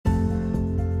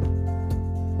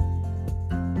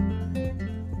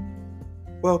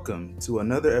Welcome to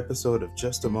another episode of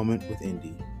Just a Moment with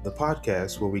Indy, the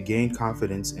podcast where we gain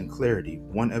confidence and clarity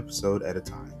one episode at a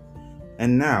time.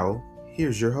 And now,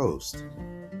 here's your host.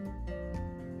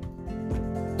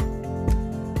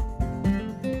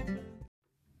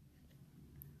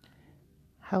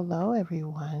 Hello,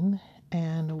 everyone,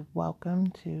 and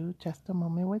welcome to Just a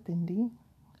Moment with Indy.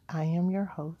 I am your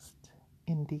host,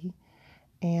 Indy,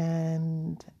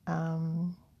 and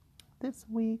this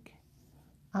week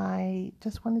I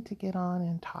just wanted to get on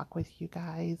and talk with you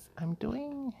guys. I'm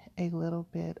doing a little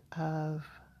bit of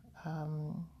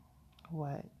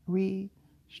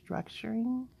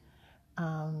restructuring. I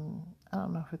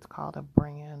don't know if it's called a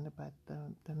brand, but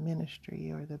the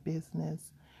ministry or the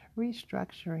business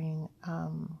restructuring.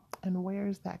 And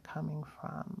where's that coming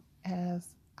from? As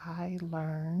I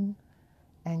learn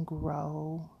and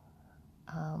grow,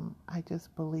 I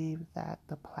just believe that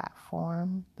the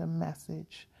platform, the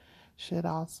message, should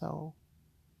also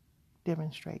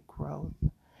demonstrate growth.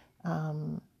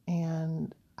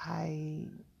 And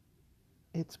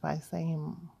it's my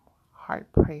same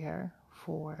heart prayer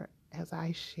for as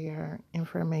I share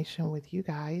information with you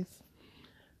guys,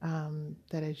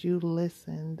 that as you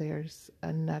listen, there's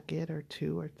a nugget or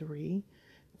two or three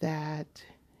that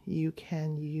you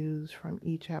can use from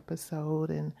each episode,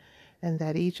 and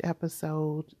that each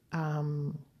episode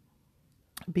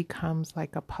becomes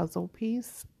like a puzzle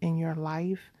piece in your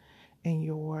life, in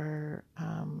your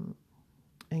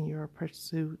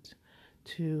pursuit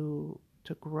to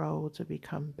grow, to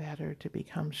become better, to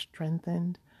become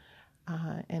strengthened.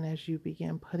 And as you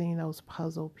begin putting those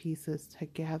puzzle pieces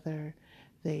together,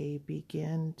 they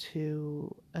begin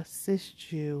to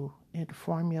assist you in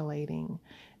formulating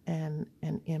an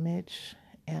image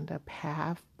and a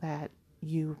path that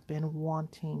you've been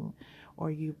wanting or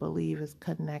you believe is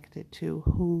connected to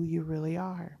who you really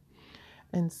are.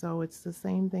 And so it's the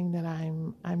same thing that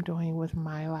I'm doing with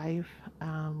my life.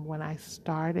 When I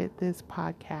started this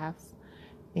podcast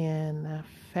in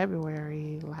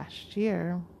February last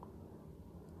year,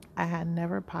 I had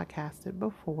never podcasted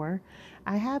before.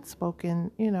 I had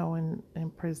spoken,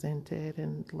 and presented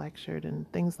and lectured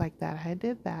and things like that. I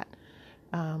did that.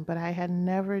 But I had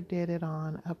never did it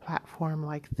on a platform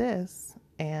like this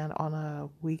and on a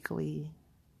weekly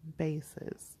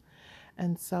basis.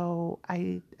 And so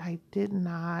I did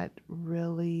not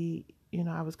really,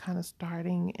 I was kind of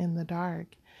starting in the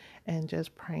dark and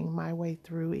just praying my way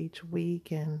through each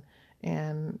week, and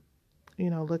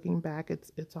looking back,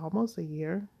 it's almost a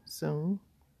year soon.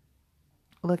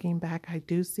 Looking back, I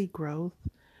do see growth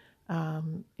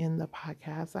in the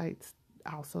podcast. I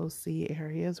also see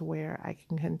areas where I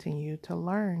can continue to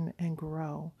learn and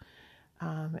grow,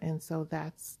 and so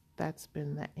that's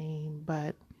been the aim.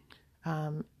 But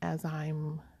as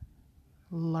I'm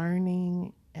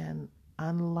learning and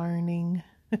unlearning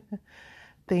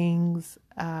things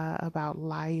about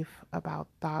life, about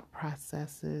thought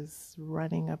processes,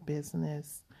 running a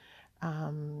business,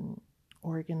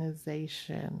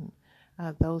 organization,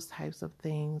 those types of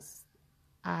things,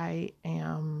 I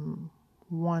am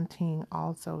wanting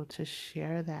also to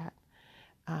share that,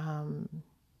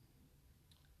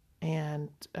 and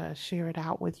share it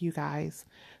out with you guys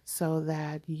so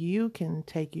that you can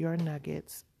take your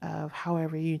nuggets of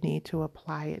however you need to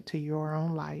apply it to your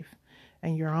own life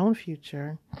and your own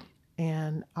future,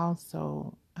 and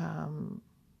also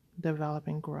develop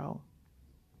and grow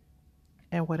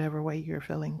in whatever way you're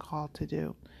feeling called to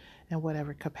do, in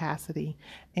whatever capacity.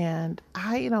 And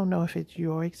I don't know if it's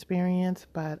your experience,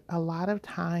 but a lot of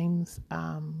times,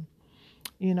 I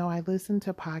listen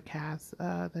to podcasts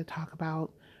that talk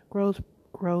about growth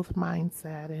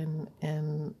mindset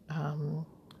and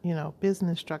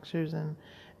business structures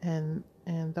and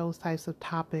those types of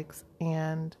topics.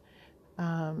 And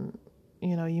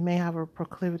you may have a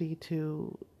proclivity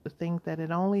to think that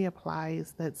it only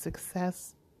applies, that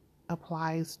success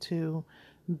applies to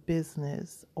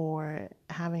business or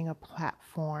having a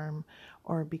platform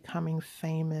or becoming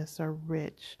famous or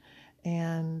rich.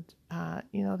 And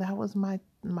that was my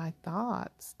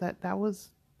thoughts. That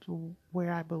was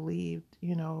where I believed,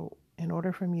 in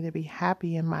order for me to be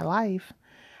happy in my life,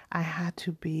 I had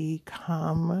to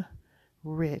become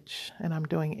rich. And I'm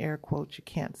doing air quotes, you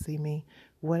can't see me,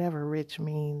 whatever rich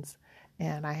means.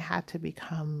 And I had to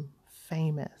become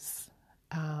famous.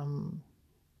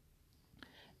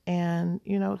 And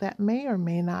that may or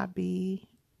may not be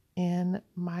in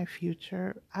my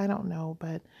future. I don't know.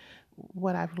 But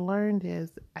what I've learned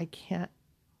is I can't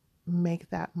make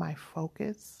that my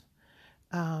focus,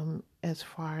 as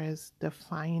far as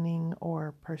defining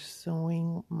or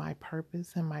pursuing my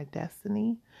purpose and my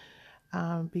destiny.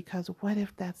 Because what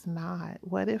if that's not?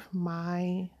 What if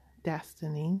my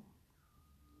destiny,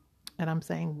 and I'm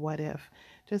saying what if,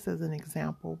 just as an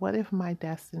example, what if my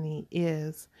destiny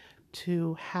is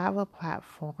to have a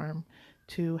platform,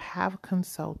 to have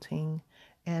consulting,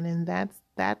 and in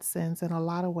that sense, in a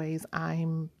lot of ways,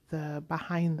 I'm the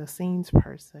behind the scenes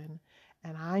person,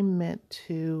 and I'm meant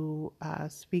to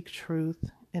speak truth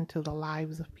into the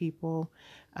lives of people,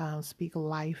 speak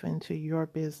life into your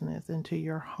business, into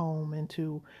your home,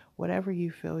 into whatever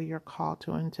you feel you're called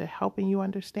to, and to helping you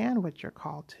understand what you're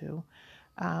called to.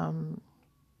 Um,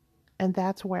 and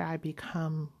that's where I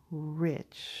become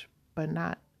rich, but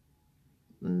not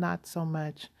so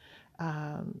much,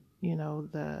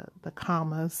 the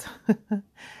commas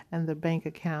and the bank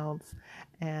accounts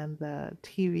and the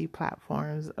TV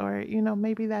platforms, or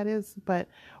maybe that is. But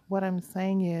what I'm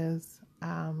saying is,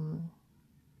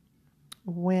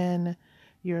 when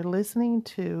you're listening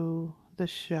to the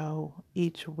show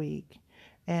each week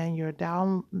and you're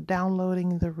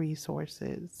downloading the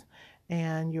resources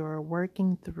and you're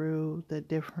working through the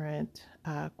different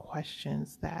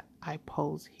questions that I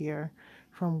pose here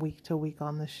from week to week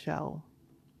on the show,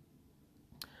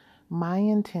 my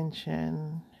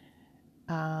intention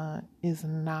is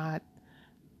not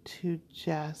to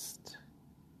just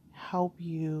help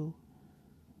you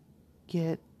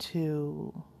get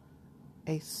to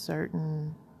a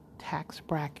certain tax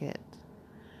bracket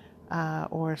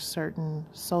or a certain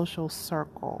social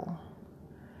circle.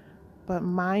 But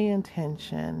my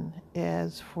intention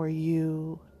is for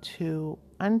you to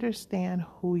understand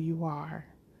who you are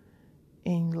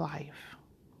in life,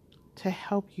 to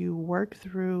help you work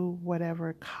through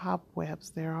whatever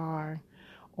cobwebs there are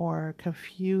or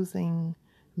confusing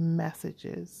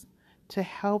messages, to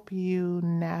help you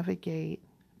navigate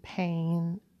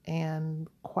pain and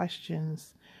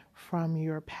questions from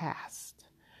your past,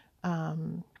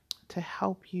 to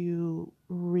help you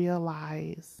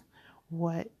realize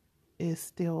what is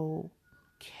still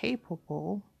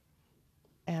capable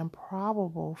and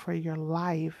probable for your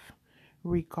life,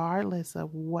 regardless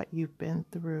of what you've been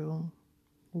through,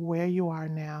 where you are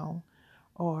now,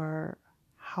 or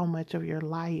how much of your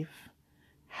life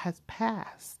has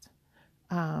passed.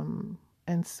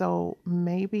 And so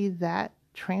maybe that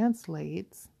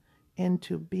translates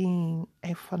into being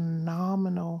a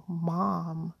phenomenal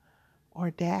mom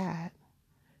or dad.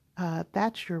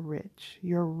 That's your rich.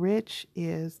 Your rich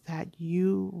is that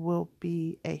you will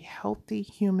be a healthy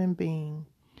human being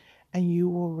and you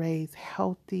will raise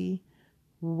healthy,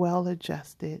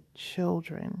 well-adjusted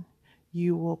children.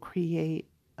 You will create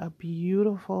a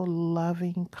beautiful,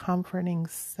 loving, comforting,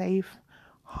 safe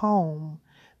home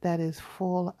that is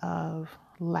full of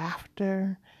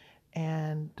laughter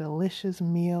and delicious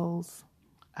meals,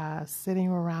 sitting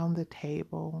around the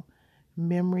table,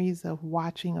 memories of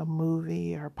watching a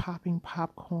movie or popping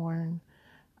popcorn.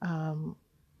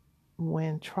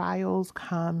 When trials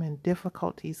come and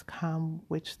difficulties come,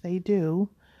 which they do,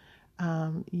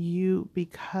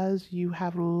 because you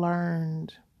have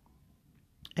learned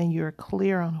and you're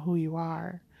clear on who you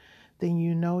are, then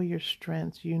you know your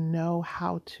strengths. You know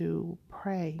how to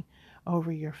pray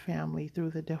over your family through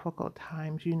the difficult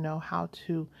times. You know how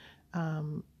to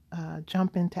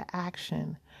jump into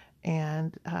action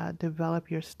and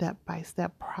develop your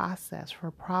step-by-step process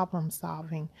for problem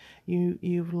solving.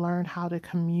 You've learned how to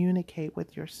communicate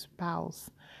with your spouse.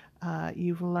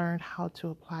 You've learned how to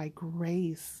apply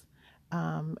grace,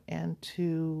 and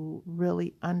to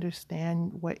really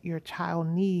understand what your child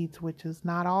needs, which is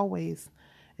not always,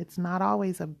 it's not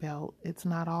always a belt. It's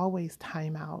not always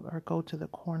time out or go to the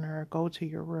corner or go to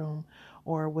your room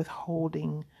or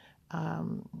withholding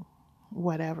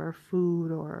whatever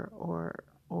food or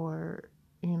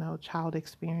child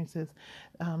experiences.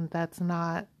 That's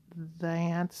not the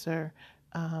answer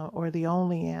or the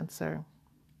only answer.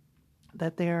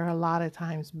 That there are a lot of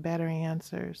times better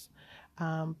answers,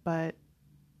 but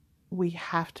we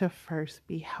have to first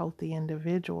be healthy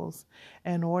individuals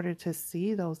in order to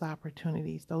see those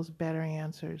opportunities, those better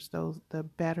answers, the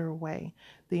better way,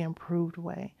 the improved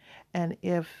way. And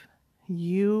if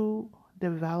you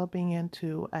developing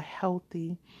into a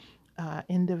healthy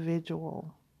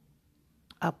individual,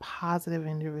 a positive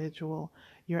individual,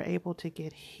 you're able to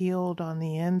get healed on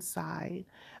the inside,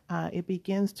 it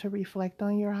begins to reflect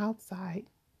on your outside.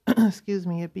 Excuse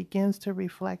me, it begins to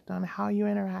reflect on how you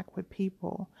interact with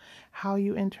people, how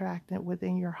you interact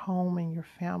within your home and your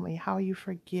family, how you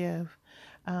forgive,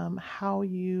 how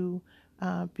you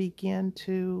begin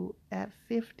to, at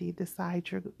 50, decide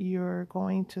you're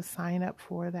going to sign up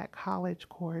for that college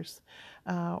course,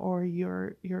 or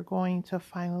you're going to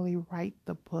finally write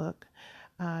the book.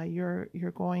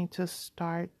 You're going to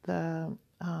start the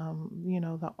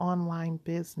the online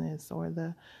business or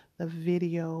the the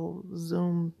video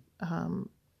Zoom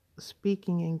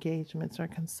speaking engagements or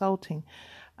consulting.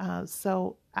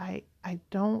 So I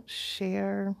don't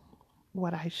share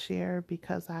what I share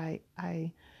because I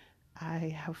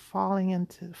have fallen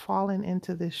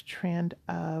into this trend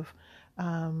of,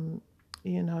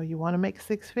 you want to make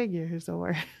six figures,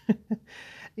 or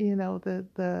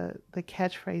the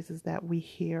catchphrases that we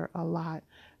hear a lot.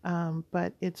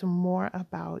 But it's more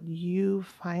about you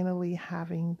finally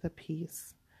having the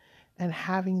peace and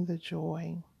having the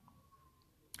joy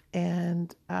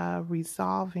and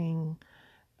resolving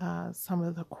some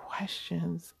of the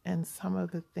questions and some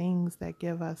of the things that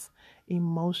give us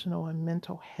emotional and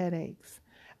mental headaches,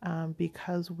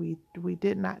 because we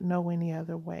did not know any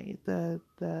other way. The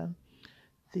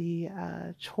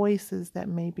choices that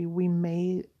maybe we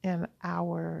made in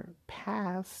our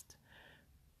past,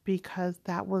 because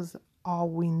that was all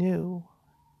we knew,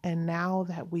 and now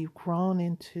that we've grown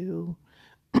into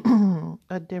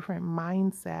a different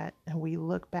mindset and we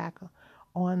look back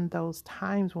on those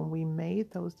times when we made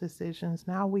those decisions,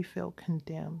 now we feel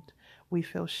condemned, we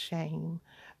feel shame,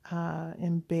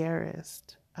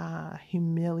 embarrassed,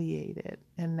 humiliated,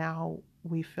 and now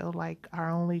we feel like our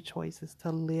only choice is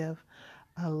to live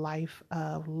a life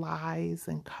of lies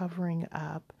and covering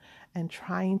up and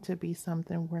trying to be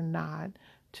something we're not,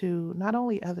 to not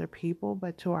only other people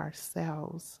but to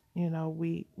ourselves.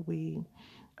 We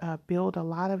build a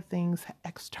lot of things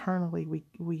externally.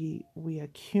 We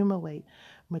accumulate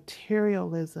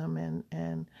materialism,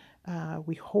 and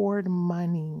we hoard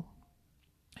money,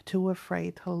 too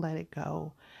afraid to let it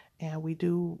go, and we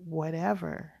do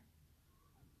whatever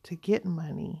to get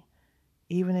money,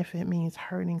 even if it means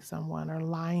hurting someone or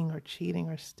lying or cheating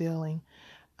or stealing.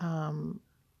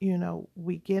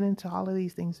 We get into all of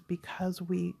these things because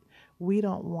we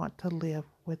don't want to live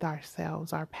with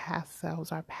ourselves, our past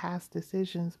selves, our past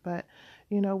decisions. But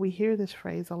we hear this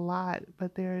phrase a lot,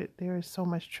 but there is so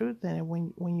much truth in it.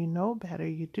 When you know better,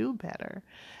 you do better.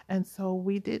 And so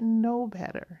we didn't know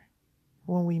better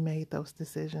when we made those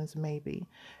decisions. Maybe,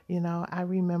 I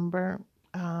remember,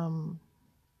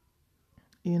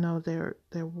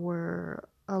 there were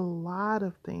a lot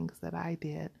of things that I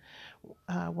did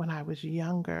when I was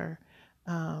younger,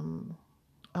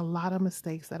 a lot of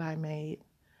mistakes that I made,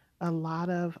 a lot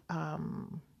of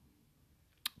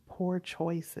poor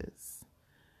choices,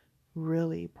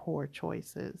 really poor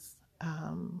choices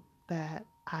that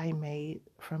I made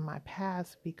from my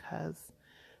past, because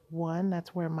one,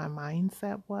 that's where my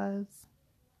mindset was.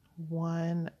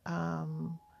 One,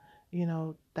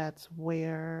 that's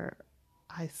where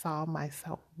I saw my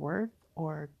self-worth,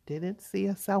 or didn't see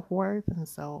a self-worth. And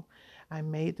so I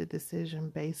made the decision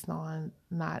based on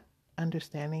not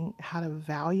understanding how to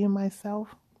value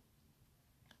myself.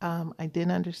 I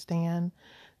didn't understand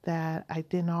that I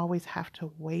didn't always have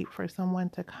to wait for someone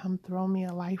to come throw me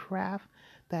a life raft,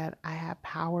 that I had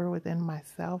power within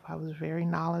myself. I was very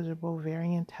knowledgeable,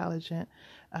 very intelligent,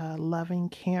 loving,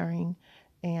 caring,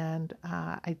 and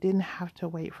I didn't have to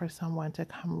wait for someone to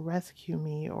come rescue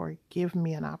me or give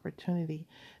me an opportunity,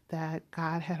 that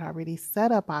God had already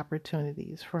set up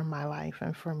opportunities for my life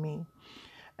and for me.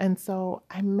 And so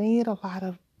I made a lot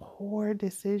of poor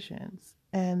decisions.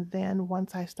 And then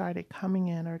once I started coming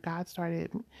in, or God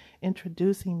started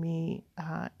introducing me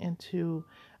into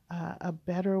a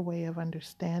better way of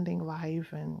understanding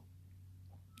life, and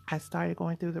I started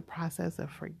going through the process of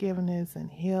forgiveness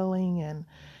and healing,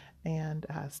 and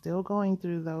still going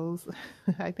through those.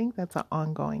 I think that's an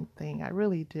ongoing thing. I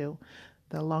really do.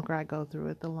 The longer I go through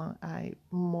it,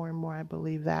 more and more I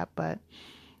believe that. But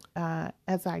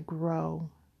as I grow,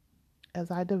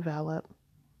 as I develop,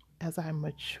 as I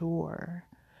mature,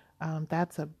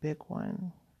 that's a big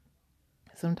one.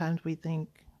 Sometimes we think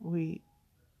we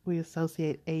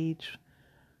associate age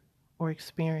or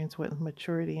experience with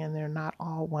maturity, and they're not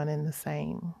all one and the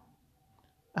same.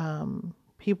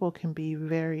 People can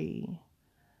be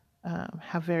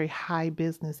have very high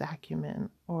business acumen,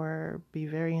 or be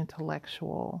very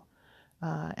intellectual,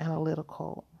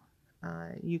 analytical.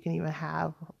 You can even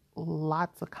have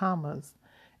lots of commas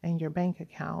in your bank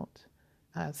account,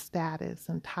 status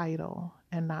and title,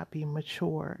 and not be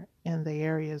mature in the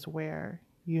areas where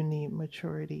you need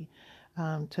maturity,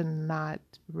 to not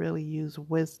really use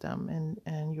wisdom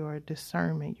and your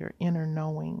discernment, your inner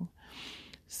knowing.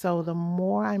 So the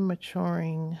more I'm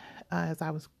maturing, as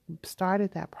I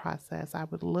started that process, I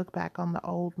would look back on the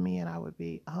old me and I would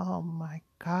be, oh my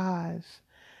gosh,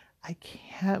 I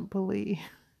can't believe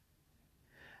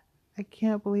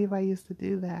I used to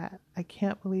do that. I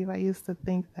can't believe I used to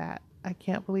think that. I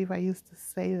can't believe I used to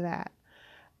say that.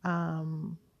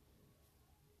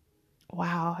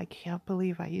 wow, I can't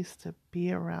believe I used to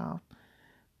be around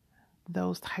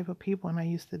those type of people, and I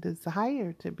used to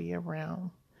desire to be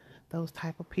around those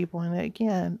type of people. And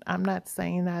again, I'm not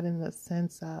saying that in the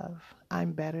sense of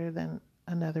I'm better than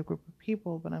another group of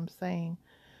people, but I'm saying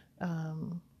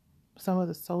um, some of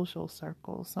the social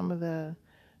circles, some of the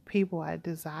people I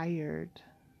desired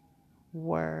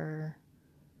were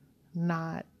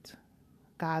not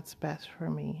God's best for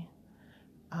me.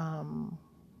 Um,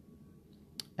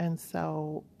 and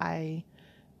so I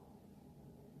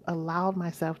allowed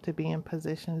myself to be in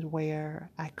positions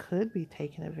where I could be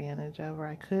taken advantage of, or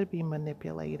I could be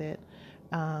manipulated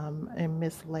and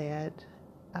misled,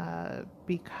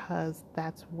 because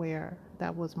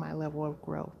that was my level of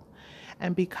growth.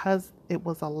 And because it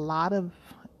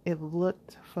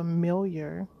looked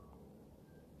familiar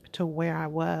to where I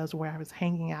was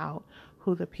hanging out,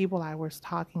 who the people I was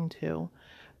talking to,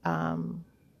 um,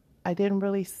 I didn't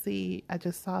really see. I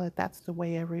just saw that that's the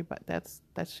way everybody. That's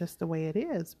just the way it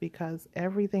is, because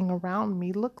everything around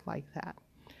me looked like that.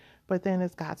 But then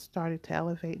as God started to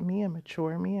elevate me and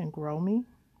mature me and grow me,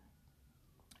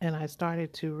 and I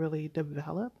started to really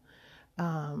develop,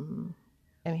 um,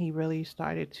 and I really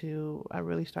started to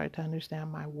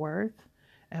understand my worth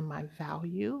and my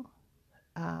value.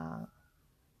 Uh,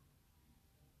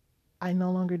 I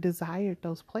no longer desired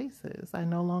those places. I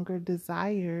no longer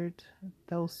desired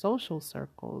those social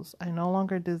circles. I no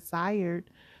longer desired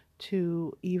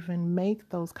to even make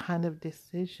those kind of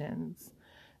decisions.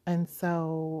 And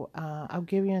so I'll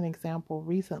give you an example.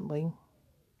 Recently,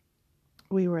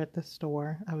 we were at the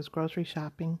store. I was grocery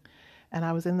shopping, and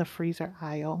I was in the freezer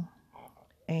aisle,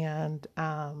 and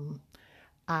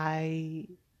I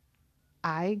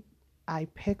I I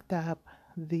picked up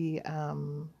the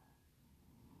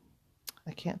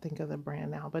I can't think of the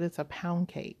brand now, but it's a pound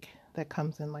cake that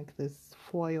comes in like this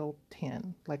foil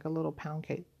tin, like a little pound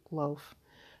cake loaf.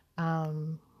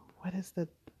 Um, what is the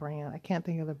brand? I can't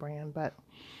think of the brand, but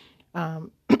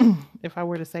um, if I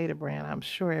were to say the brand, I'm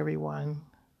sure everyone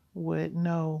would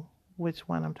know which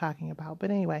one I'm talking about. But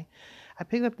anyway, I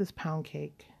picked up this pound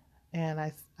cake, and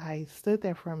I stood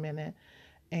there for a minute,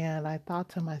 and I thought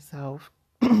to myself,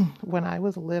 when I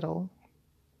was little,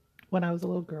 when I was a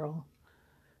little girl,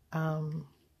 um,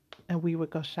 and we would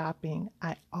go shopping,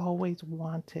 I always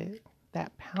wanted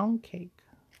that pound cake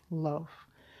loaf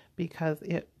because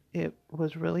it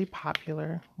was really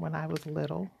popular when I was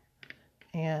little,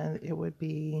 and it would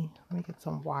be, let me get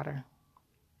some water.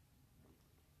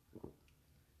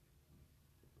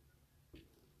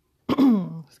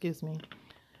 Excuse me.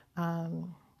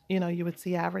 Um, you would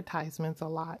see advertisements a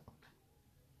lot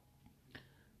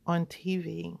on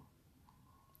TV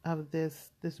of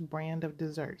this brand of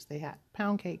desserts. They had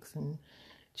pound cakes and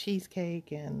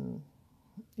cheesecake and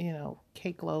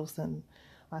cake loaves and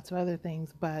lots of other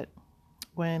things. But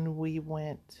when we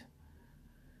went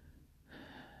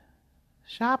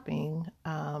shopping,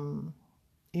 either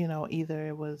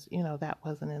it was, that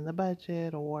wasn't in the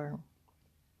budget, or,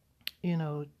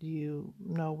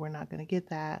 we're not going to get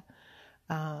that.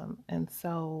 And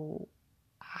so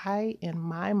in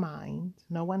my mind,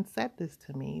 no one said this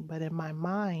to me, but in my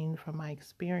mind, from my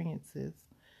experiences,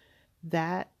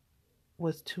 that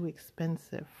was too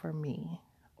expensive for me,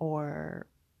 or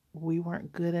we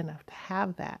weren't good enough to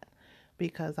have that,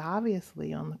 because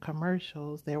obviously on the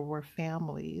commercials there were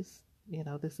families.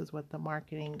 This is what the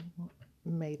marketing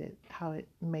how it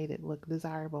made it look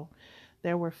desirable.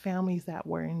 There were families that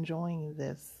were enjoying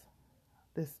this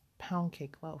pound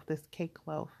cake loaf, this cake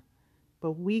loaf,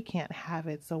 but we can't have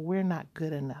it, so we're not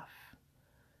good enough.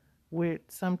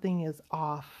 Something is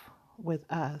off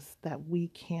with us, that we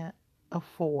can't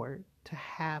afford to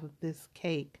have this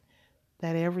cake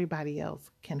that everybody else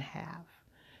can have.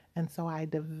 And so I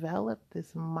developed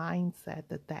this mindset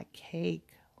that cake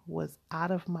was out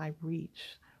of my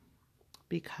reach,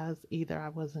 because either I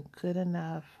wasn't good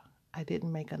enough, I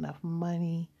didn't make enough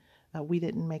money, we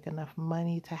didn't make enough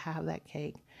money to have that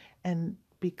cake. And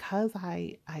because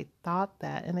I thought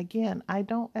that, and again, I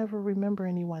don't ever remember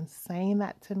anyone saying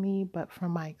that to me, but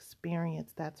from my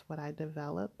experience, that's what I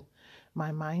developed,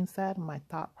 my mindset, my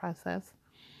thought process.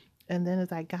 And then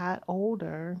as I got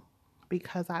older,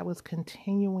 because I was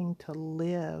continuing to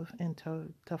live and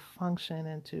to function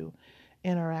and to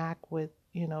interact with,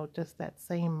 just that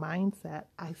same mindset,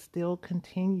 I still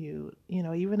continued,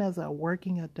 even as a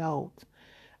working adult.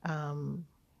 um,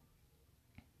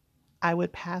 I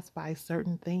would pass by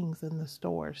certain things in the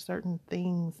store, certain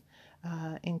things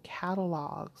in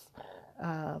catalogs.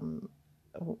 Um,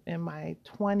 in my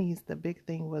 20s, the big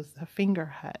thing was the Finger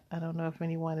Hut. I don't know if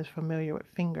anyone is familiar with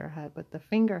Finger Hut, but the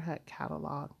Finger Hut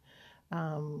catalog,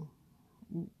 um,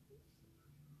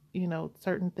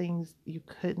 certain things you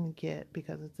couldn't get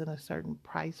because it's in a certain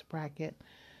price bracket.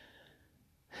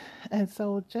 And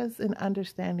so just in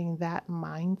understanding that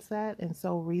mindset, and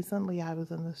so recently I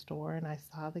was in the store and I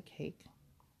saw the cake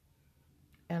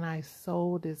and I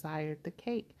so desired the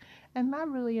cake and not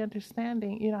really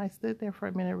understanding, I stood there for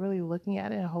a minute really looking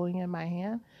at it and holding it in my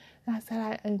hand. And I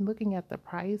said, and looking at the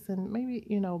price, and maybe,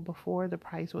 before the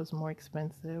price was more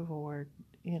expensive, or,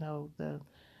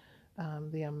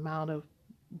 the amount of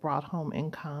brought home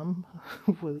income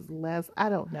was less. I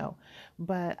don't know.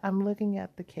 But I'm looking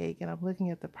at the cake and I'm looking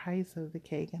at the price of the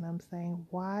cake and I'm saying,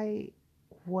 why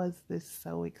was this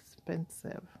so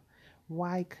expensive?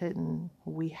 Why couldn't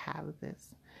we have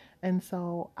this? And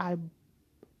so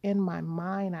in my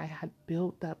mind, I had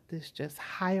built up this just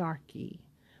hierarchy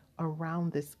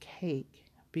around this cake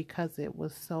because it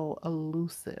was so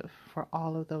elusive for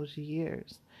all of those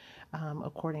years,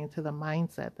 according to the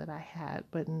mindset that I had.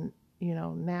 But,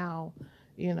 now,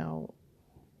 you know,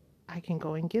 I can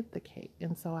go and get the cake.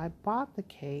 And so I bought the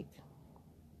cake,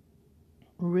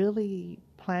 really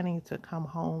planning to come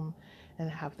home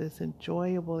and have this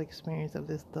enjoyable experience of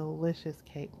this delicious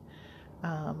cake.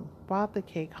 Brought the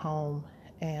cake home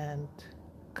and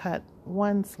cut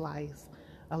one slice,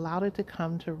 allowed it to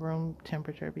come to room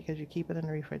temperature because you keep it in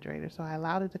the refrigerator. So I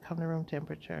allowed it to come to room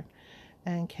temperature.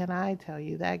 And can I tell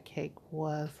you, that cake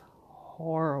was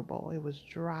horrible. It was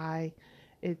dry.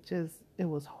 It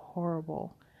was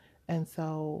horrible. And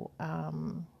so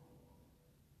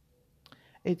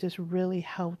it just really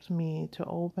helped me to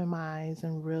open my eyes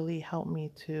and really helped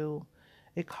me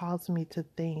it caused me to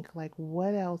think, like,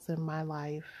 what else in my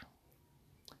life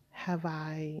have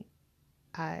I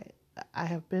I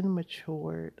have been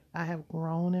matured. I have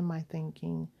grown in my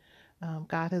thinking.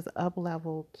 God has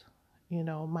up-leveled,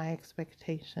 my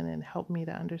expectation and helped me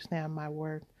to understand my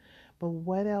worth. But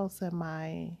what else am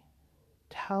I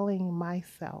telling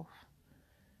myself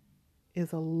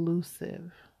is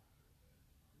elusive,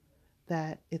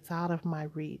 that it's out of my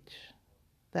reach,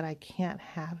 that I can't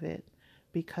have it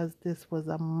because this was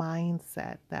a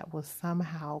mindset that was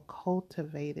somehow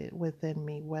cultivated within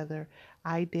me, whether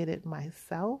I did it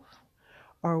myself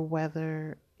or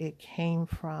whether it came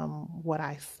from what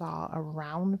I saw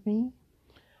around me,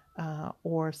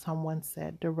 or someone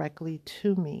said directly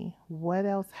to me. What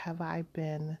else have I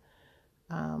been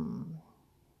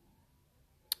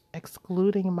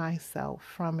excluding myself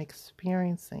from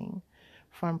experiencing,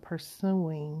 from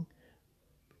pursuing,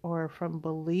 or from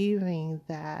believing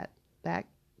that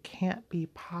can't be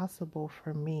possible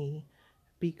for me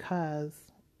because,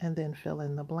 and then fill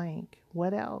in the blank.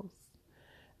 What else?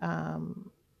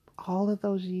 All of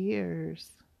those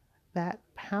years, that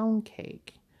pound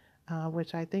cake,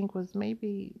 which I think was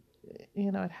maybe,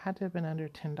 it had to have been under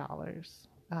 $10,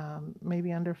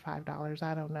 maybe under $5.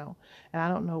 I don't know. And I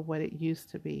don't know what it used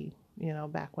to be,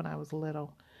 back when I was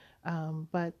little.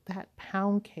 But that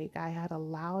pound cake, I had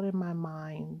allowed in my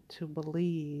mind to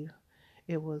believe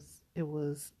it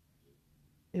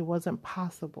wasn't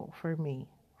possible for me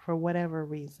for whatever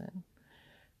reason.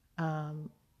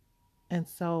 And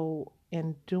so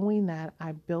in doing that,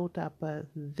 I built up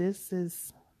this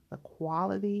is the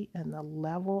quality and the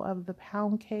level of the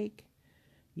pound cake,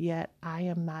 yet I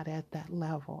am not at that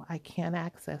level. I can't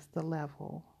access the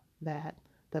level that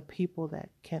the people that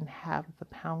can have the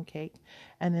pound cake.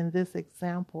 And in this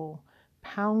example,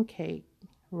 pound cake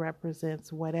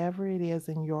represents whatever it is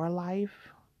in your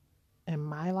life, in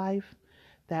my life,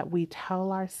 that we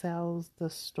tell ourselves the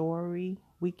story.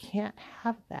 We can't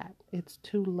have that. It's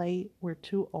too late. We're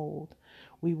too old.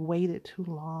 We waited too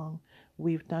long.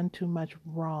 We've done too much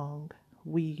wrong.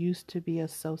 We used to be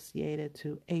associated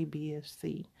to A, B, or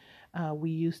C.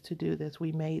 We used to do this.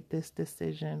 We made this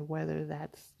decision, whether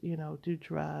that's, do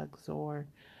drugs or,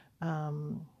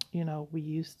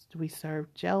 we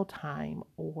served jail time,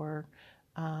 or,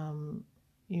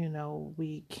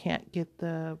 we can't get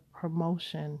the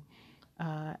promotion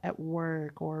at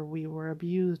work, or we were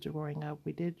abused growing up.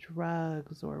 We did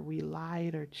drugs, or we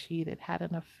lied or cheated, had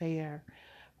an affair,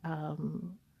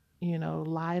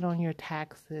 lied on your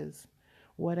taxes,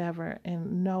 whatever.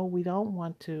 And no, we don't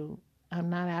want to. I'm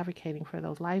not advocating for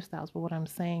those lifestyles, but what I'm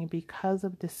saying, because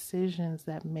of decisions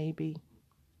that maybe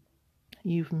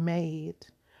you've made,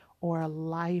 or a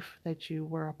life that you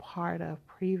were a part of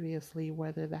previously,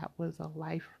 whether that was a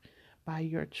life by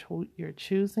your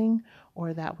choosing,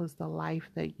 or that was the life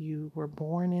that you were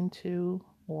born into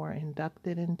or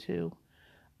inducted into.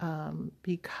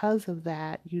 Because of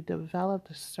that, you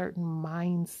developed a certain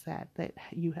mindset that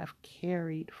you have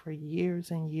carried for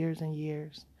years and years and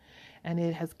years. And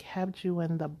it has kept you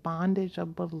in the bondage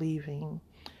of believing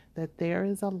that there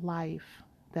is a life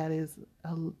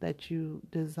that you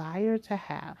desire to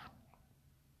have,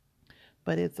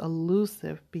 but it's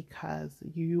elusive because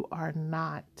you are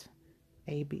not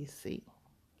ABC.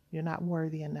 You're not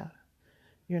worthy enough.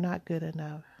 You're not good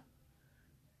enough.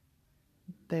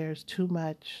 There's too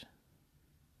much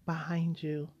behind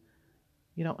you.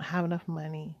 You don't have enough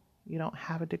money. You don't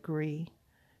have a degree.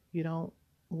 You don't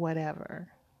whatever.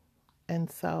 And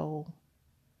so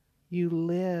you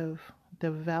live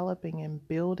developing and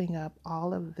building up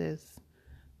all of these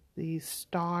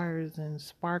stars and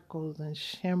sparkles and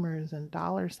shimmers and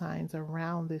dollar signs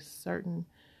around this certain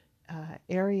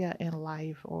area in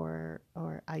life or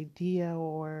idea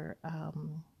or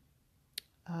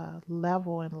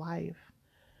level in life,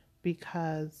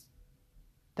 because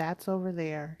that's over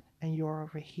there and you're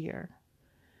over here.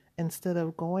 Instead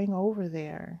of going over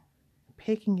there,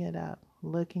 picking it up,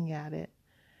 looking at it,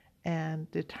 and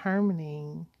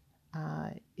determining,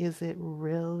 is it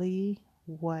really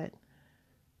what,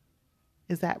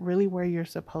 is that really where you're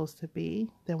supposed to be?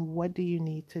 Then what do you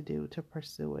need to do to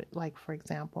pursue it? Like, for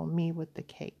example, me with the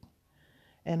cake.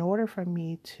 In order for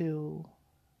me to,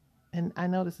 and I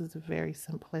know this is very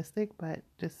simplistic, but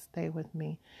just stay with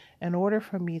me. In order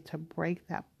for me to break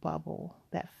that bubble,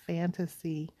 that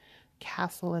fantasy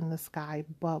castle in the sky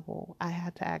bubble, I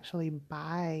had to actually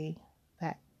buy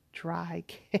that dry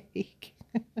cake.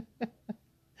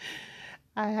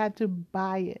 I had to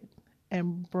buy it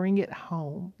and bring it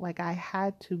home. Like, I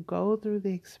had to go through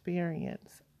the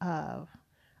experience of,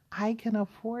 I can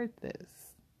afford this.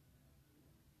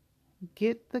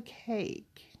 Get the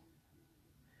cake,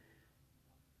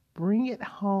 bring it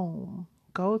home,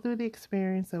 go through the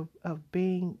experience of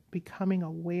becoming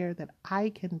aware that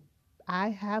I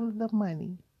have the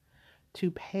money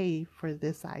to pay for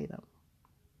this item.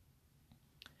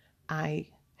 I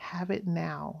have it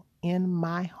now in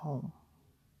my home.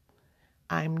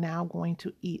 I'm now going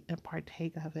to eat and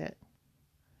partake of it.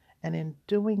 And in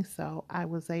doing so, I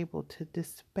was able to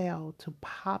dispel, to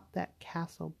pop that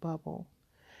castle bubble.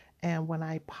 And when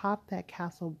I popped that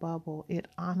castle bubble, it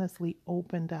honestly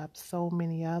opened up so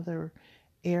many other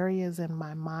areas in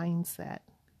my mindset,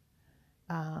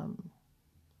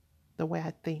 the way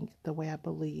I think, the way I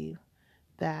believe,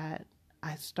 that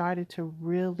I started to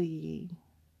really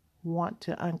want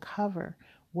to uncover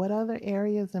what other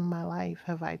areas in my life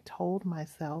have I told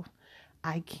myself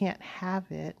I can't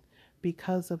have it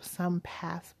because of some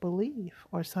past belief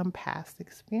or some past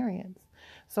experience.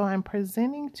 So I'm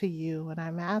presenting to you and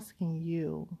I'm asking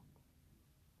you,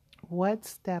 what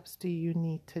steps do you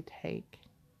need to take?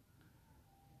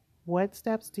 What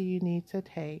steps do you need to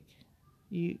take?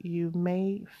 You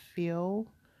may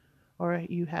feel, or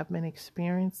you have been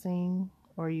experiencing,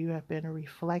 or you have been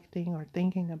reflecting or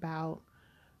thinking about,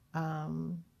 I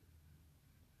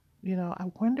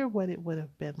wonder what it would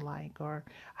have been like, or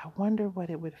I wonder what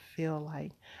it would feel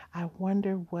like. I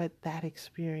wonder what that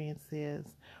experience is,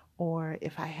 or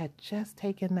if I had just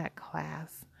taken that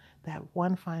class, that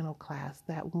one final class,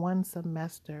 that one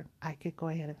semester, I could go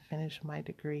ahead and finish my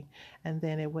degree, and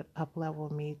then it would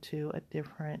up-level me to a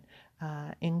different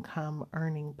income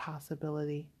earning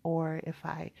possibility. Or if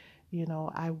I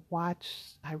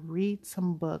read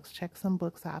some books, check some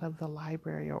books out of the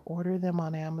library or order them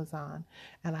on Amazon,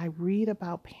 and I read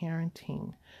about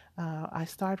parenting. I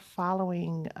start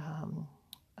following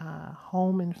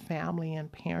home and family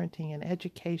and parenting and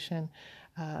education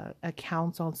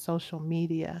accounts on social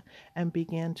media, and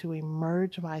begin to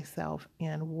immerse myself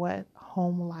in what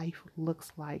home life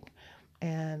looks like,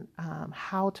 and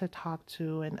how to talk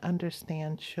to and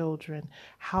understand children,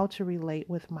 how to relate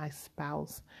with my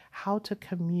spouse, how to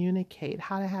communicate,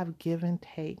 how to have give and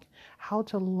take, how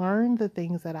to learn the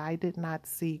things that I did not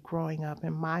see growing up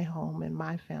in my home, in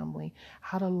my family,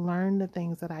 how to learn the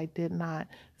things that I did not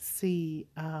see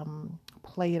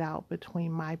played out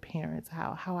between my parents,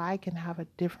 how I can have a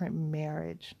different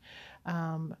marriage.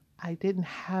 I didn't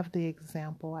have the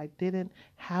example. I didn't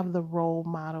have the role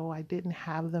model. I didn't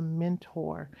have the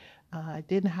mentor. I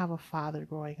didn't have a father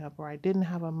growing up, or I didn't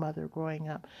have a mother growing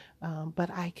up. But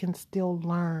I can still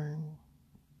learn.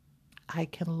 I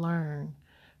can learn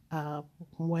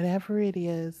whatever it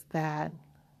is that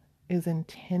is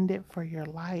intended for your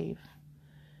life.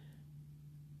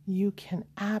 You can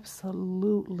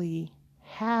absolutely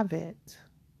have it.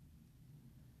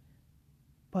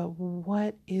 But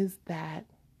what is that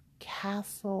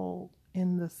castle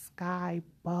in the sky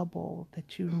bubble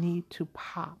that you need to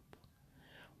pop?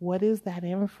 What is that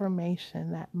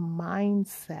information, that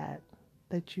mindset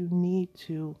that you need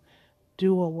to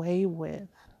do away with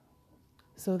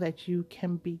so that you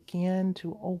can begin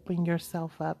to open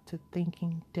yourself up to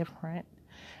thinking different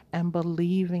and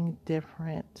believing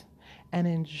different and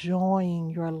enjoying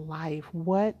your life.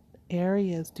 What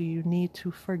areas do you need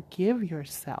to forgive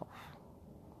yourself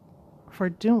for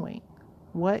doing?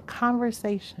 What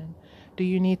conversation do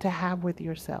you need to have with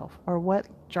yourself? Or what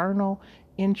journal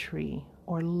entry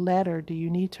or letter do you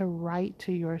need to write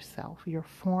to yourself, your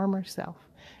former self,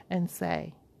 and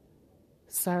say,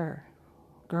 sir,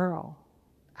 girl,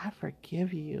 I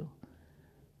forgive you.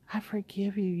 I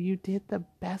forgive you. You did the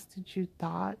best that you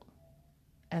thought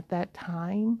at that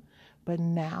time. But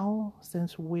now,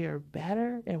 since we're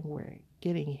better and we're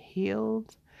getting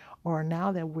healed, or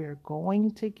now that we're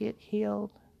going to get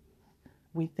healed,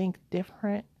 we think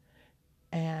different,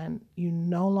 and you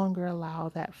no longer allow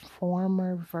that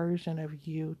former version of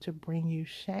you to bring you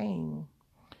shame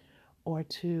or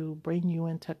to bring you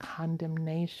into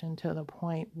condemnation to the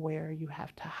point where you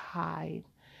have to hide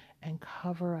and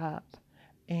cover up,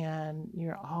 and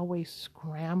you're always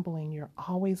scrambling, you're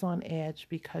always on edge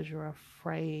because you're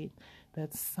afraid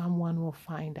that someone will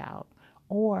find out,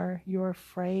 or you're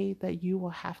afraid that you will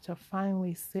have to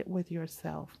finally sit with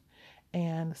yourself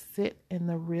and sit in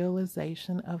the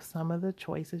realization of some of the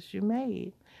choices you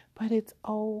made. But it's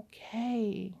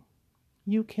okay.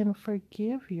 You can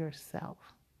forgive yourself.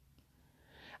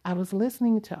 I was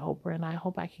listening to Oprah, and I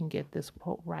hope I can get this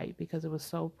quote right because it was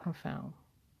so profound.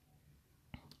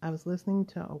 I was listening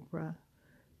to Oprah.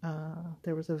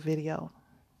 There was a video,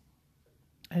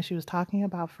 and she was talking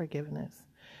about forgiveness.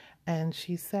 And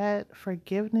she said,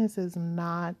 forgiveness is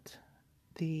not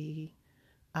the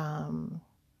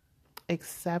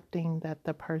accepting that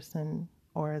the person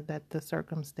or that the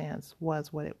circumstance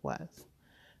was what it was.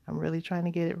 I'm really trying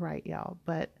to get it right, y'all.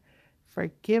 But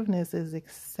forgiveness is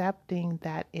accepting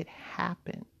that it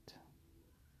happened.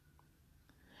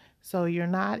 So you're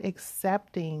not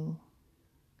accepting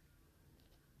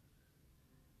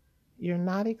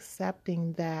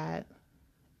that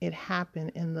it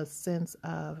happened in the sense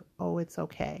of, oh, it's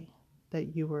okay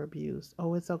that you were abused.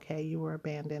 Oh, it's okay you were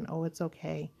abandoned. Oh, it's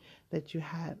okay that you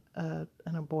had an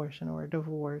abortion or a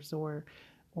divorce, or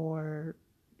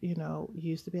you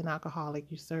used to be an alcoholic,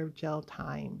 you served jail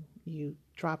time, you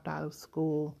dropped out of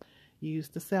school, you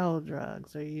used to sell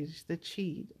drugs, or you used to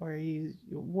cheat, or you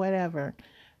whatever.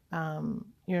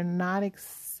 You're not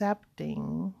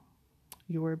accepting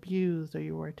you were abused or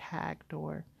you were attacked,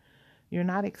 or you're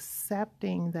not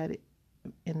accepting that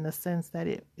in the sense that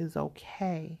it is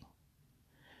okay,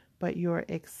 but you're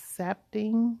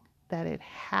accepting that it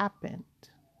happened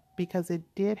because it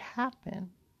did happen.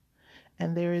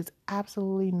 And there is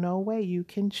absolutely no way you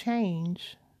can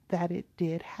change that it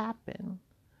did happen.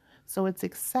 So it's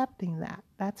accepting that.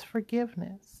 That's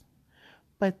forgiveness.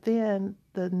 But then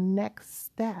the next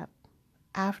step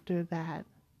after that,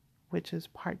 which is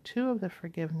part 2 of the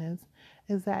forgiveness,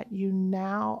 is that you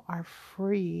now are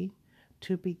free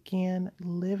to begin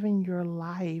living your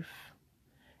life,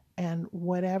 and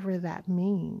whatever that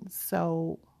means.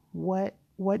 So what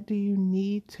do you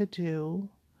need to do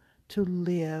to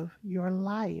live your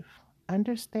life?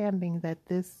 Understanding that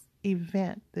this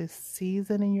event, this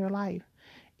season in your life,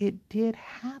 it did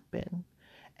happen.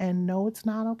 And no, it's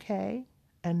not okay.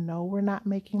 And no, we're not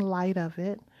making light of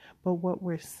it. But what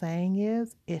we're saying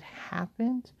is it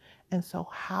happened. And so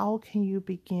how can you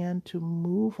begin to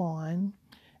move on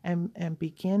and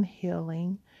begin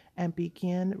healing and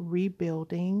begin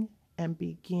rebuilding and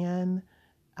begin,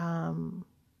 coming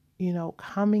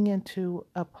into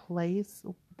a place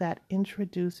that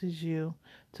introduces you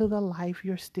to the life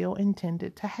you're still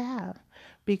intended to have?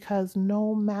 Because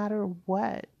no matter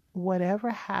whatever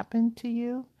happened to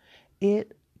you,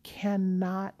 it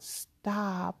cannot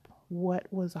stop what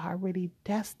was already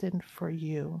destined for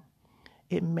you.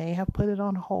 It may have put it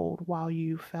on hold while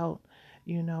you felt,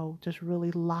 just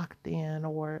really locked in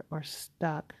or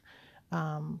stuck.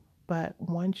 But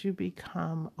once you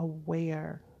become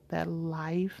aware that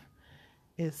life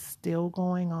is still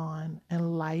going on,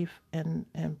 and life and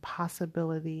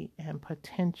possibility and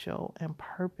potential and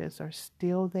purpose are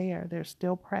still there, they're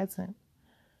still present,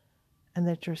 and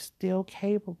that you're still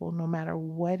capable, no matter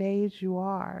what age you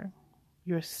are,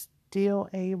 you're still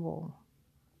able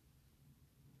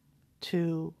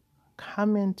to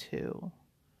come into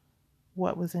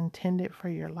what was intended for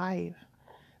your life,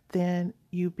 then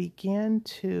you begin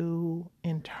to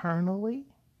internally,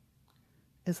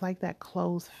 it's like that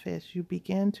closed fist, you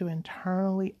begin to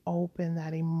internally open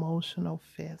that emotional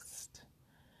fist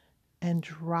and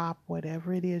drop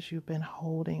whatever it is you've been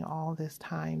holding all this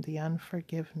time, the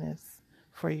unforgiveness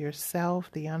for yourself,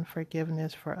 the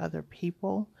unforgiveness for other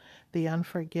people, the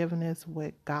unforgiveness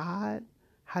with God.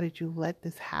 How did you let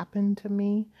this happen to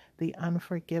me? The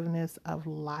unforgiveness of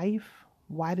life.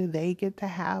 Why do they get to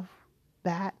have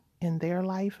that in their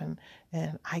life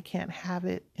and I can't have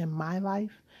it in my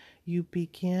life, you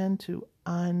begin to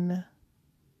ungrip,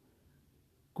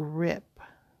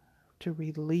 to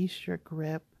release your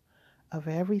grip of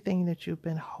everything that you've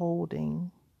been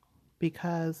holding,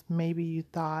 because maybe you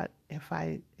thought if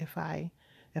I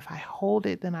hold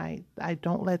it, then I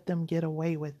don't let them get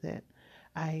away with it.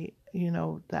 I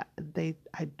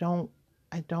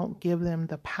don't give them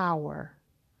the power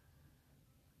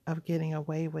of getting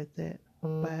away with it.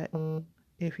 But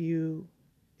if you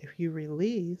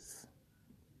release,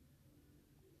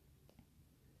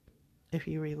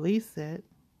 it,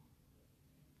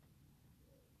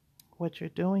 what you're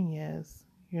doing is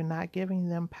you're not giving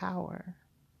them power.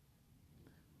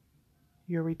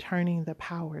 You're returning the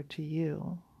power to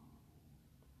you.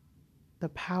 The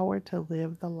power to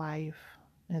live the life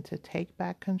and to take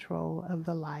back control of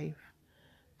the life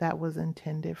that was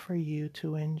intended for you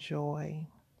to enjoy.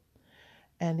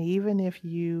 And even if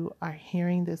you are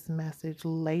hearing this message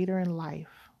later in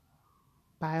life,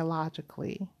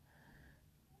 biologically,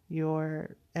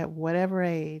 you're at whatever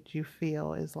age you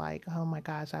feel is like, oh my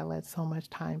gosh, I let so much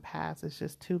time pass. It's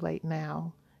just too late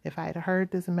now. If I had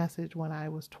heard this message when I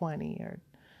was 20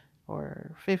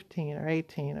 or 15 or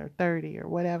 18 or 30 or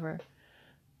whatever,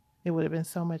 it would have been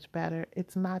so much better.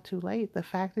 It's not too late. The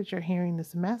fact that you're hearing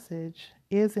this message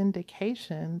is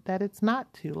indication that it's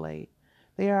not too late.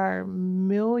 There are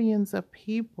millions of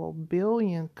people,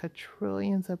 billions,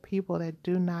 quadrillions of people that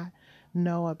do not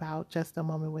know about Just a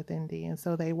Moment with Indy, and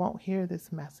so they won't hear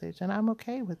this message, and I'm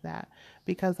okay with that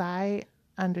because I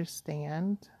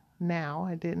understand now,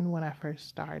 I didn't when I first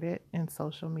started in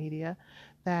social media,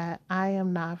 that I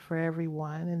am not for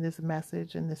everyone, and this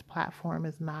message and this platform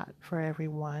is not for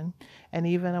everyone, and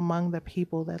even among the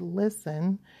people that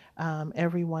listen,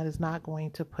 everyone is not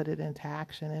going to put it into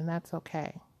action, and that's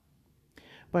okay.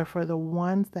 But for the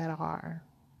ones that are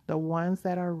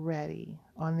ready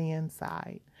on the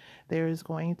inside, there is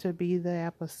going to be the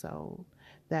episode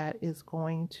that is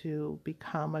going to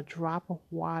become a drop of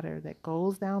water that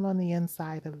goes down on the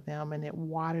inside of them, and it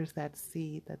waters that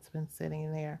seed that's been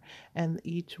sitting there. And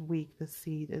each week the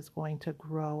seed is going to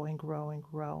grow and grow and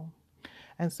grow.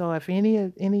 And so if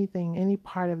any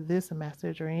part of this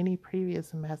message or any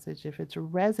previous message, if it's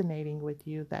resonating with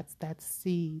you, that's that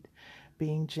seed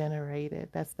being generated.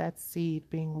 That's that seed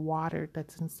being watered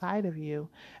that's inside of you.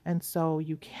 And so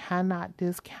you cannot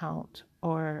discount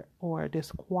or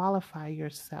disqualify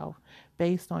yourself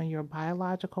based on your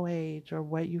biological age or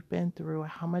what you've been through, or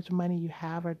how much money you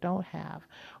have or don't have,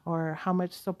 or how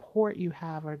much support you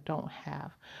have or don't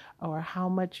have, or how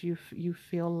much you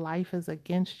feel life is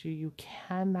against you. You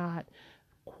cannot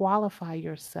qualify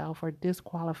yourself or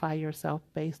disqualify yourself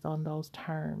based on those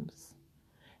terms.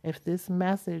 If this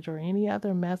message or any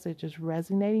other message is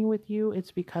resonating with you,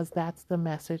 it's because that's the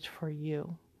message for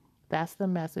you. That's the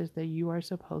message that you are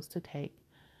supposed to take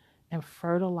and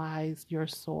fertilize your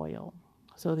soil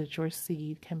so that your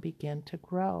seed can begin to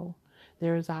grow.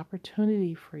 There is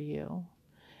opportunity for you.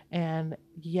 And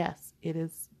yes, it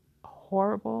is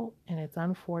horrible and it's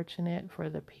unfortunate for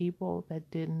the people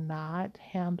that did not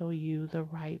handle you the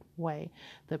right way,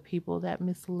 the people that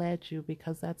misled you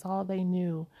because that's all they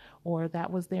knew, or that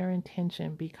was their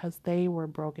intention because they were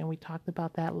broken. We talked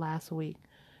about that last week.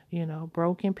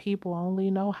 Broken people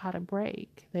only know how to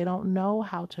break. They don't know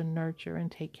how to nurture and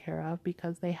take care of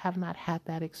because they have not had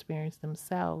that experience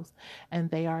themselves, and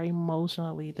they are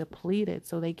emotionally depleted,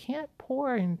 so they can't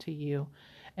pour into you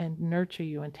and nurture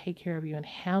you and take care of you and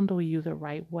handle you the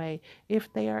right way. If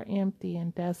they are empty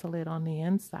and desolate on the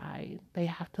inside, they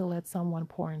have to let someone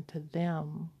pour into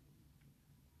them.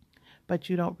 But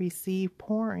you don't receive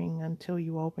pouring until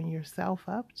you open yourself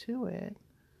up to it,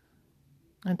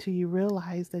 until you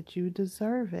realize that you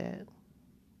deserve it,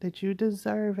 that you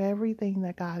deserve everything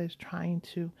that God is trying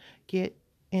to get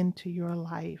into your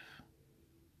life.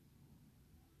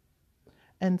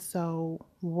 And so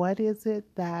what is it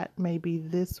that maybe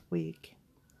this week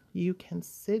you can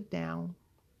sit down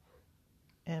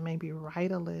and maybe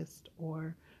write a list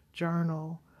or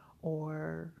journal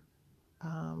or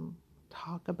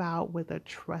talk about with a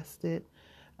trusted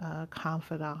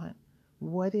confidant?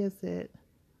 What is it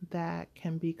that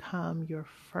can become your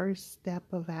first step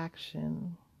of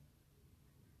action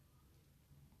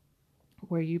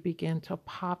where you begin to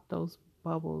pop those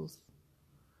bubbles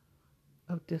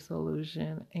of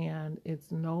disillusion, and you're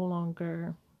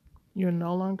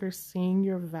no longer seeing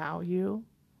your value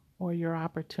or your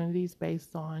opportunities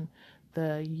based on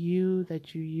the you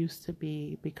that you used to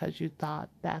be because you thought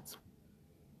that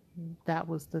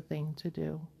was the thing to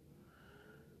do.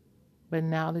 But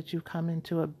now that you've come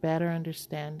into a better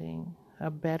understanding a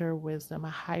better wisdom, a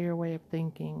higher way of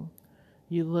thinking,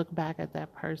 you look back at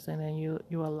that person and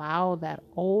you allow that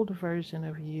old version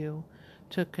of you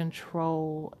to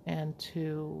control and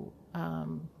to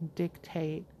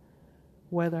dictate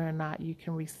whether or not you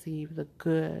can receive the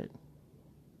good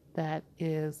that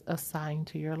is assigned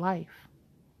to your life.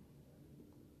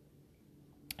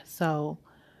 So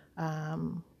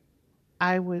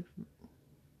I would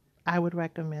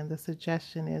recommend, the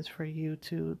suggestion is for you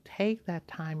to take that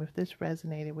time. If this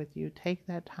resonated with you, take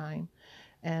that time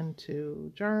and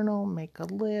to journal, make a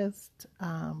list,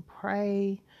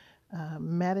 pray,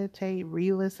 meditate,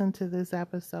 re-listen to this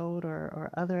episode or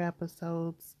other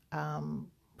episodes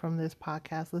from this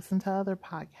podcast. Listen to other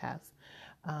podcasts.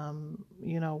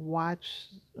 Watch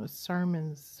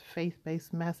sermons,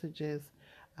 faith-based messages,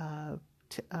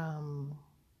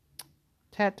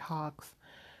 TED Talks,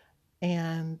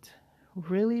 and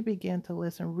really begin to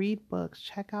listen, read books,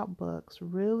 check out books,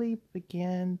 really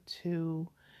begin to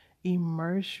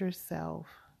immerse yourself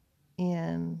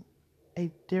in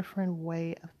a different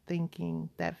way of thinking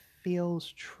that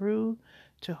feels true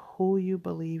to who you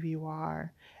believe you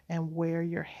are and where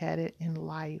you're headed in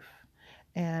life.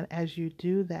 And as you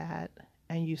do that,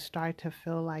 and you start to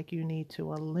feel like you need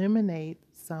to eliminate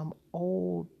some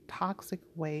old toxic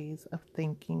ways of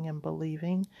thinking and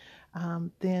believing,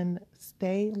 then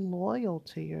stay loyal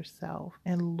to yourself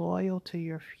and loyal to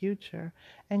your future,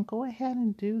 and go ahead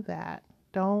and do that.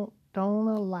 Don't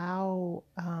allow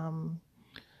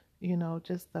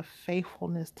just the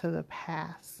faithfulness to the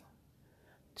past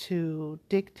to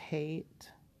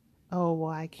dictate, oh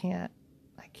well, I can't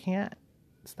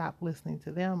stop listening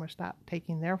to them, or stop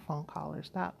taking their phone call, or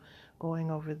stop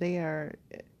going over there.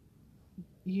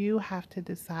 You have to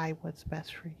decide what's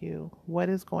best for you, what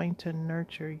is going to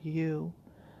nurture you.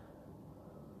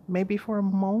 Maybe for a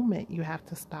moment you have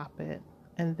to stop it,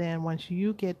 and then once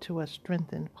you get to a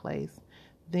strengthened place,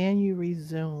 then you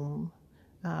resume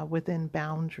within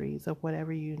boundaries of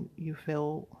whatever you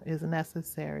feel is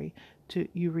necessary,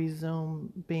 you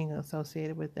resume being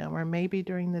associated with them. Or maybe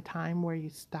during the time where you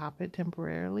stop it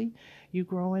temporarily, you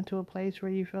grow into a place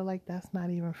where you feel like that's not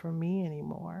even for me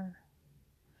anymore.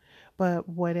 But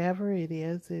whatever it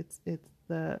is,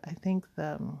 I think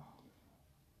the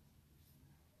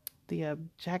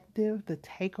objective, the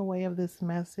takeaway of this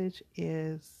message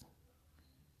is,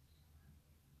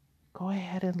 go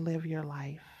ahead and live your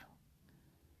life.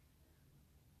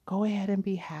 Go ahead and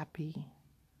be happy.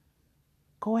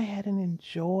 Go ahead and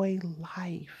enjoy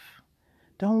life.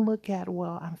 Don't look at,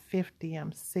 well, I'm 50,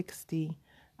 I'm 60,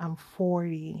 I'm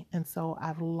 40, and so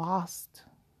I've lost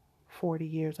 40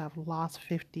 years, I've lost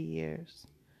 50 years.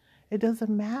 It doesn't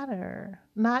matter.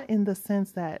 Not in the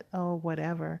sense that, oh,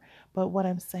 whatever, but what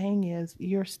I'm saying is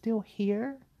you're still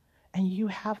here and you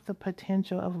have the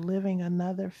potential of living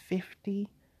another 50,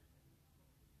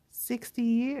 60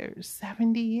 years,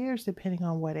 70 years, depending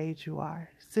on what age you are.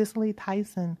 Cicely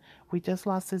Tyson, we just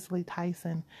lost Cicely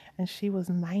Tyson, and she was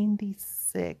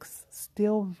 96,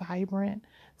 still vibrant,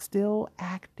 still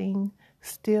acting,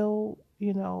 still,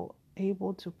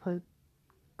 able to put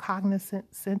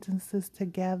cognizant sentences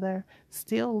together,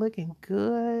 still looking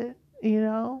good,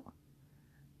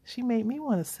 She made me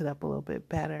want to sit up a little bit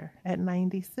better at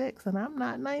 96, and I'm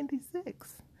not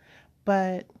 96.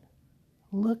 But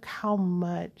look how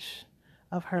much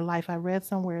of her life, I read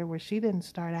somewhere where she didn't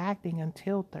start acting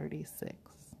until 36.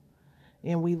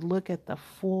 And we look at the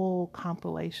full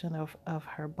compilation of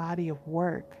her body of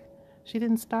work. She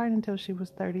didn't start until she was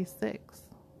 36.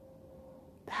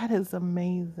 That is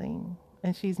amazing.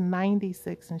 And she's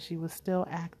 96 and she was still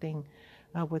acting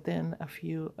within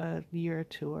a year or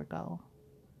two ago.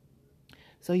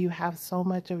 So you have so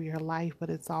much of your life,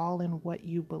 but it's all in what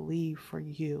you believe for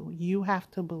you. You have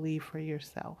to believe for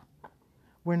yourself.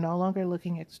 We're no longer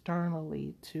looking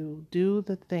externally to do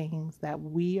the things that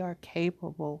we are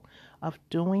capable of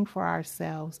doing for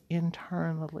ourselves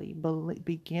internally.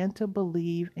 Begin to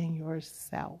believe in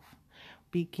yourself.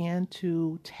 Begin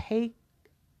to take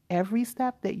every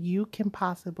step that you can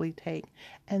possibly take,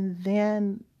 and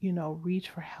then, reach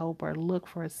for help or look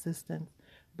for assistance.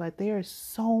 But there is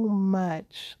so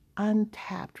much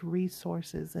untapped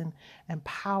resources and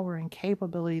power and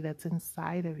capability that's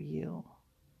inside of you.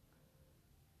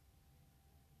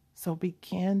 So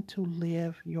begin to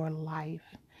live your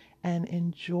life and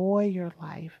enjoy your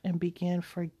life, and begin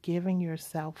forgiving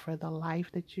yourself for the life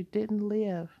that you didn't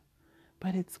live.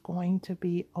 But it's going to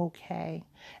be okay.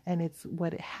 And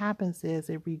what happens is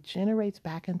it regenerates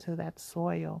back into that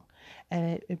soil,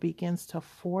 and it begins to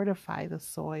fortify the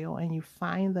soil, and you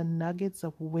find the nuggets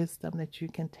of wisdom that you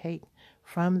can take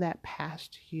from that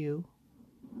past you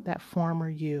that former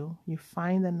you. You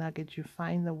find the nuggets, you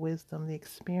find the wisdom, the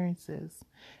experiences.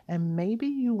 And maybe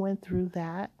you went through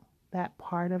that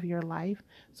part of your life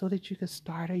so that you could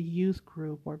start a youth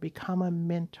group or become a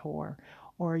mentor,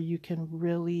 or you can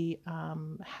really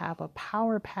have a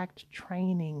power-packed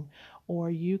training, or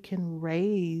you can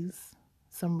raise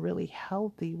some really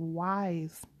healthy,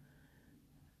 wise,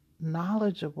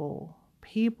 knowledgeable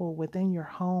people within your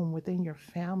home, within your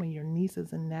family, your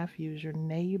nieces and nephews, your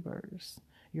neighbors,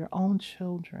 your own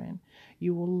children.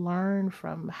 You will learn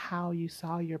from how you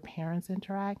saw your parents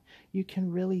interact. You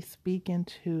can really speak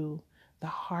into the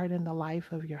heart and the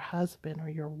life of your husband or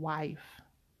your wife.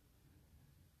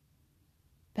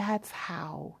 That's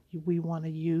how we want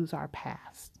to use our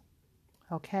past.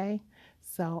 Okay?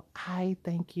 So I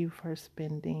thank you for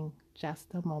spending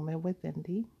just a moment with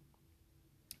Indy.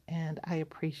 And I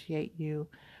appreciate you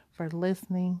for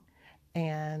listening,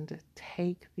 and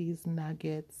take these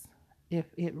nuggets if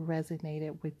it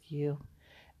resonated with you,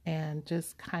 and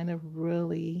just kind of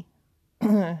really,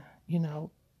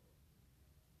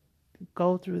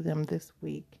 go through them this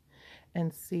week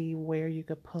and see where you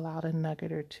could pull out a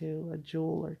nugget or two, a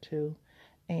jewel or two,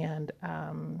 and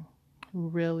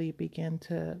really begin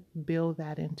to build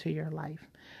that into your life.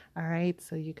 All right.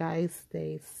 So you guys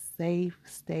stay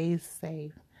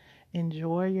safe.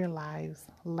 Enjoy your lives.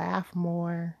 Laugh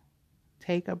more.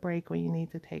 Take a break when you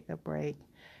need to take a break.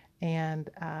 And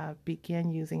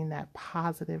begin using that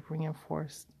positive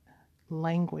reinforced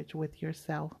language with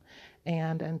yourself.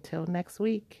 And until next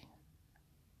week.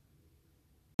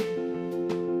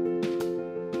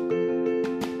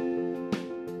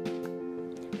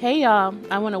 Hey y'all,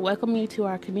 I want to welcome you to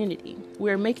our community.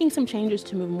 We're making some changes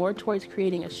to move more towards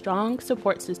creating a strong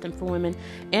support system for women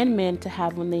and men to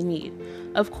have when they need.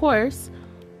 Of course,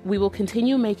 we will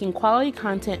continue making quality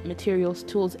content, materials,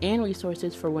 tools, and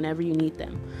resources for whenever you need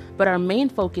them. But our main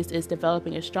focus is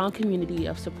developing a strong community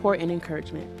of support and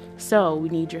encouragement. So we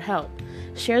need your help.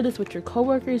 Share this with your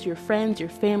coworkers, your friends, your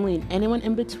family, and anyone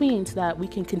in between so that we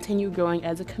can continue growing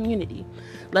as a community.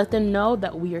 Let them know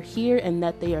that we are here and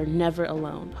that they are never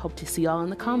alone. Hope to see y'all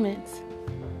in the comments.